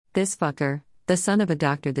This fucker, the son of a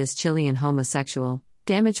doctor, this Chilean homosexual,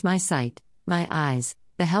 damaged my sight, my eyes,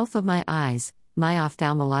 the health of my eyes, my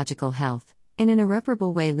ophthalmological health, in an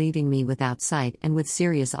irreparable way, leaving me without sight and with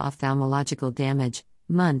serious ophthalmological damage,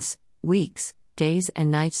 months, weeks, days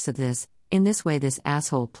and nights of this, in this way this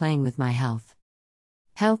asshole playing with my health.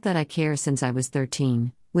 Health that I care since I was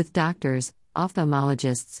 13, with doctors,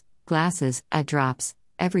 ophthalmologists, glasses, eye drops,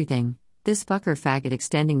 everything. This fucker faggot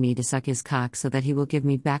extending me to suck his cock so that he will give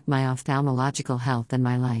me back my ophthalmological health and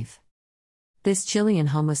my life. This Chilean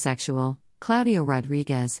homosexual, Claudio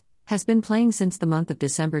Rodriguez, has been playing since the month of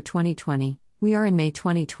December 2020, we are in May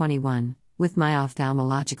 2021, with my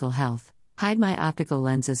ophthalmological health, hide my optical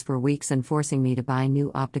lenses for weeks and forcing me to buy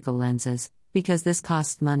new optical lenses, because this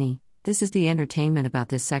costs money. This is the entertainment about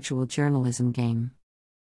this sexual journalism game.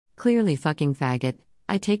 Clearly fucking faggot,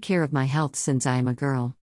 I take care of my health since I am a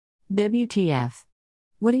girl. WTF.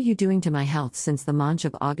 What are you doing to my health since the month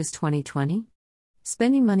of August 2020?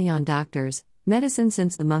 Spending money on doctors, medicine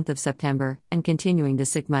since the month of September, and continuing to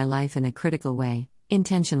sick my life in a critical way,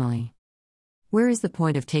 intentionally. Where is the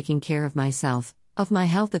point of taking care of myself, of my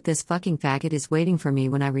health, if this fucking faggot is waiting for me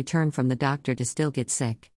when I return from the doctor to still get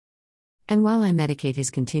sick? And while I medicate, he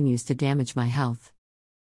continues to damage my health.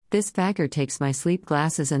 This faggot takes my sleep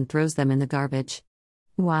glasses and throws them in the garbage.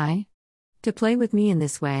 Why? To play with me in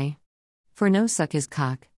this way. For no suck his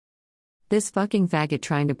cock. This fucking faggot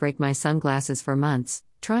trying to break my sunglasses for months,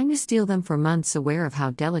 trying to steal them for months, aware of how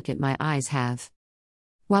delicate my eyes have.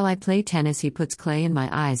 While I play tennis, he puts clay in my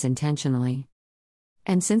eyes intentionally.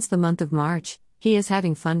 And since the month of March, he is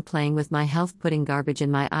having fun playing with my health, putting garbage in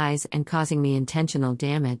my eyes and causing me intentional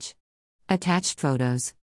damage. Attached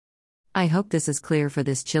photos. I hope this is clear for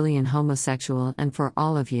this Chilean homosexual and for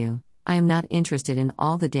all of you. I am not interested in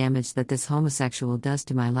all the damage that this homosexual does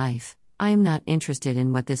to my life. I am not interested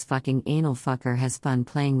in what this fucking anal fucker has fun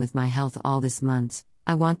playing with my health all this months.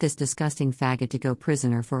 I want this disgusting faggot to go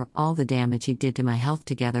prisoner for all the damage he did to my health,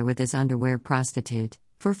 together with his underwear prostitute,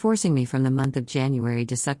 for forcing me from the month of January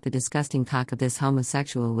to suck the disgusting cock of this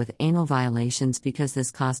homosexual with anal violations, because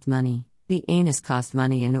this cost money. The anus cost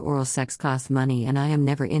money and oral sex cost money, and I am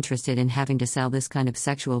never interested in having to sell this kind of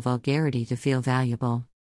sexual vulgarity to feel valuable.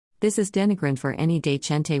 This is denigrant for any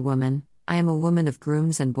decente woman. I am a woman of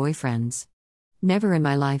grooms and boyfriends. Never in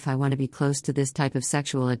my life I want to be close to this type of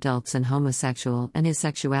sexual adults and homosexual and his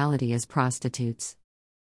sexuality as prostitutes.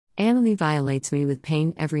 Anally violates me with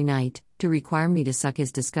pain every night, to require me to suck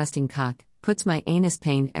his disgusting cock, puts my anus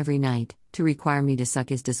pain every night, to require me to suck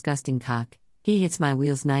his disgusting cock. He hits my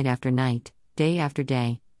wheels night after night, day after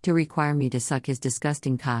day, to require me to suck his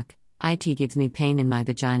disgusting cock. IT gives me pain in my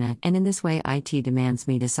vagina, and in this way IT demands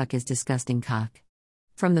me to suck his disgusting cock.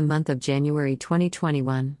 From the month of January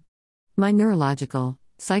 2021. My neurological,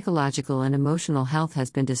 psychological and emotional health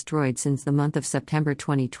has been destroyed since the month of September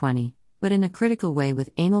 2020, but in a critical way,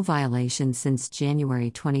 with anal violations since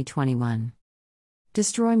January 2021.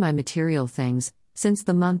 Destroy my material things, since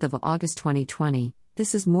the month of August 2020,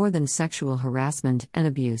 this is more than sexual harassment and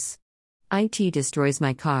abuse. IT destroys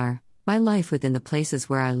my car, my life within the places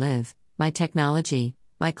where I live, my technology,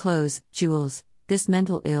 my clothes, jewels. This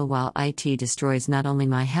mental ill, while IT destroys not only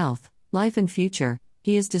my health, life and future,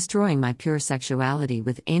 he is destroying my pure sexuality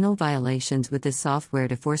with anal violations with this software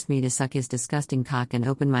to force me to suck his disgusting cock and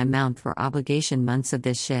open my mouth for obligation, months of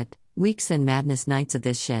this shit, weeks and madness nights of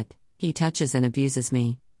this shit. He touches and abuses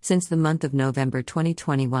me, since the month of November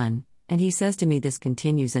 2021, and he says to me, this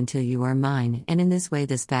continues until you are mine, and in this way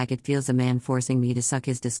this faggot feels a man forcing me to suck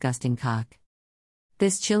his disgusting cock.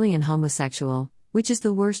 This Chilean homosexual, which is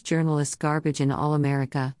the worst journalist garbage in all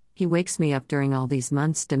America, he wakes me up during all these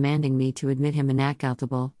months demanding me to admit him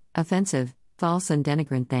inaccountable, offensive, false and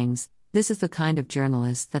denigrant things. This is the kind of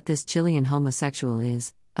journalist that this Chilean homosexual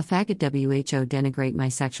is, a faggot. WHO denigrate my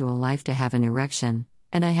sexual life to have an erection,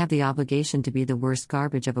 and I have the obligation to be the worst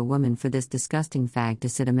garbage of a woman for this disgusting fag to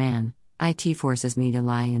sit a man. IT forces me to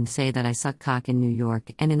lie and say that I suck cock in New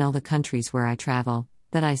York and in all the countries where I travel,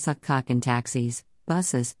 that I suck cock in taxis,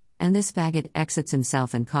 buses, and this faggot exits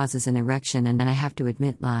himself and causes an erection, and then I have to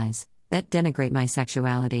admit lies that denigrate my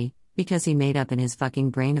sexuality, because he made up in his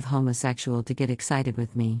fucking brain of homosexual to get excited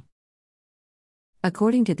with me.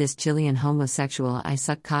 According to this Chilean homosexual, I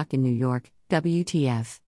suck cock in New York,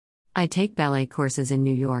 WTF. I take ballet courses in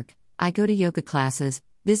New York, I go to yoga classes,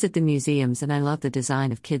 visit the museums, and I love the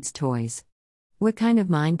design of kids' toys. What kind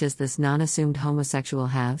of mind does this non-assumed homosexual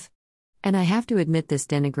have? And I have to admit this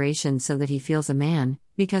denigration so that he feels a man,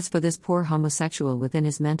 because for this poor homosexual within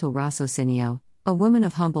his mental raciocinio, a woman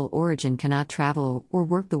of humble origin cannot travel or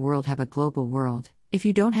work the world, have a global world, if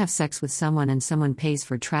you don't have sex with someone and someone pays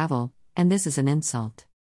for travel, and this is an insult.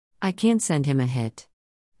 I can't send him a hit.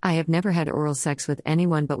 I have never had oral sex with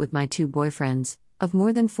anyone but with my 2 boyfriends, of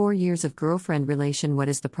more than 4 years of girlfriend relation. What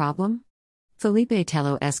is the problem? Felipe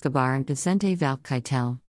Tello Escobar and Vicente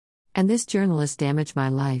Valkaitel. And this journalist damaged my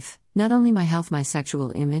life, not only my health, my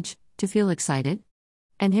sexual image, to feel excited.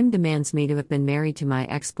 And him demands me to have been married to my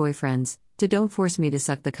ex-boyfriends, to don't force me to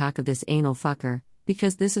suck the cock of this anal fucker,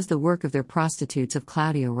 because this is the work of their prostitutes of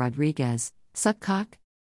Claudio Rodriguez, suck cock?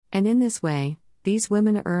 And in this way, these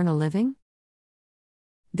women earn a living?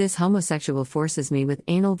 This homosexual forces me with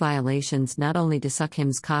anal violations not only to suck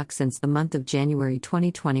him's cock since the month of January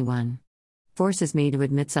 2021. Forces me to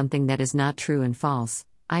admit something that is not true and false.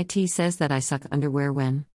 IT says that I suck underwear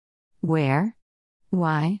when? Where?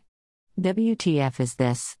 Why? WTF is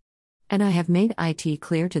this? And I have made IT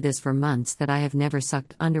clear to this for months that I have never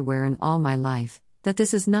sucked underwear in all my life, that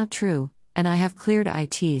this is not true, and I have cleared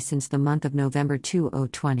IT since the month of November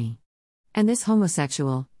 2020. And this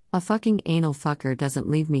homosexual, a fucking anal fucker, doesn't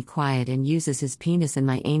leave me quiet and uses his penis in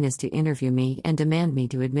my anus to interview me and demand me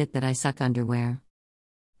to admit that I suck underwear.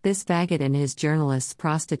 This faggot and his journalists,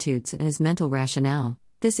 prostitutes, and his mental rationale,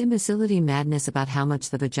 this imbecility madness about how much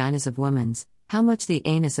the vaginas of women's, how much the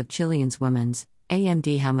anus of Chilean's women's,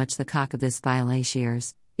 AMD how much the cock of this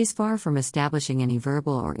violatiers, is far from establishing any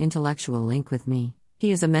verbal or intellectual link with me.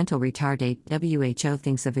 He is a mental retardate. WHO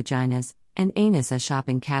thinks of vaginas and anus as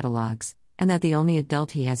shopping catalogs, and that the only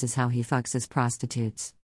adult he has is how he fucks his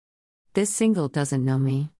prostitutes. This single doesn't know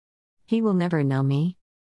me. He will never know me.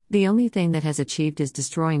 The only thing that has achieved is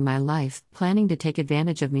destroying my life, planning to take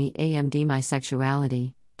advantage of me, AMD my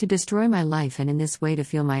sexuality, to destroy my life and in this way to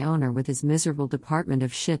feel my owner with his miserable department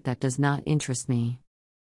of shit that does not interest me.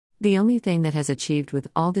 The only thing that has achieved with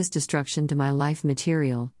all this destruction to my life,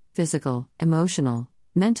 material, physical, emotional,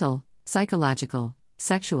 mental, psychological,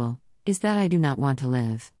 sexual, is that I do not want to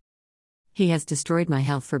live. He has destroyed my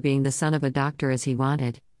health for being the son of a doctor as he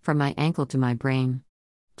wanted, from my ankle to my brain.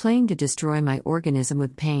 Playing to destroy my organism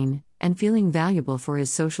with pain, and feeling valuable for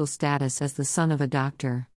his social status as the son of a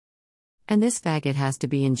doctor. And this faggot has to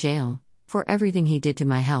be in jail, for everything he did to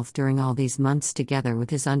my health during all these months together with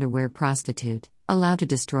his underwear prostitute, allowed to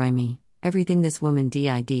destroy me. Everything this woman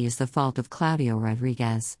did is the fault of Claudio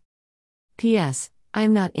Rodriguez. P.S. I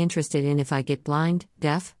am not interested in if I get blind,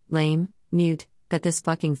 deaf, lame, mute, that this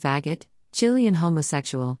fucking faggot, Chilean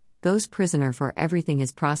homosexual, goes prisoner for everything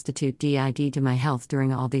his prostitute did to my health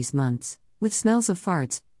during all these months, with smells of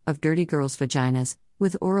farts, of dirty girls' vaginas,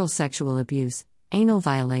 with oral sexual abuse, anal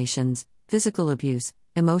violations, physical abuse,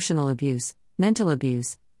 emotional abuse, mental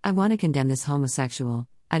abuse. I want to condemn this homosexual.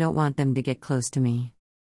 I don't want them to get close to me.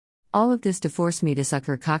 All of this to force me to suck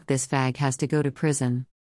her cock. This fag has to go to prison.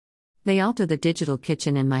 They alter the digital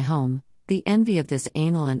kitchen in my home, the envy of this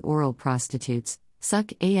anal and oral prostitutes, suck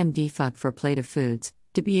AMD fuck for plate of foods,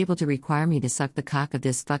 to be able to require me to suck the cock of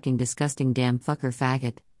this fucking disgusting damn fucker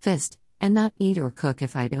faggot, fist, and not eat or cook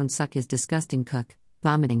if I don't suck his disgusting cook,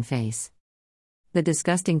 vomiting face. The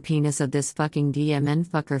disgusting penis of this fucking DMN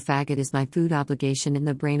fucker faggot is my food obligation in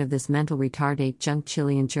the brain of this mental retardate junk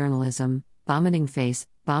Chilean journalism, vomiting face,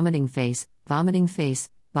 vomiting face, vomiting face,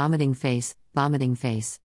 vomiting face, vomiting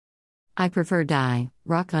face. I prefer die,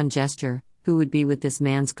 rock on gesture, who would be with this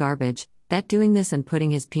man's garbage, that doing this and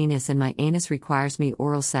putting his penis in my anus requires me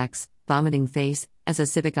oral sex, vomiting face, as a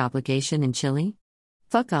civic obligation in Chile?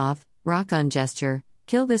 Fuck off, rock on gesture,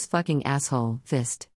 kill this fucking asshole, fist.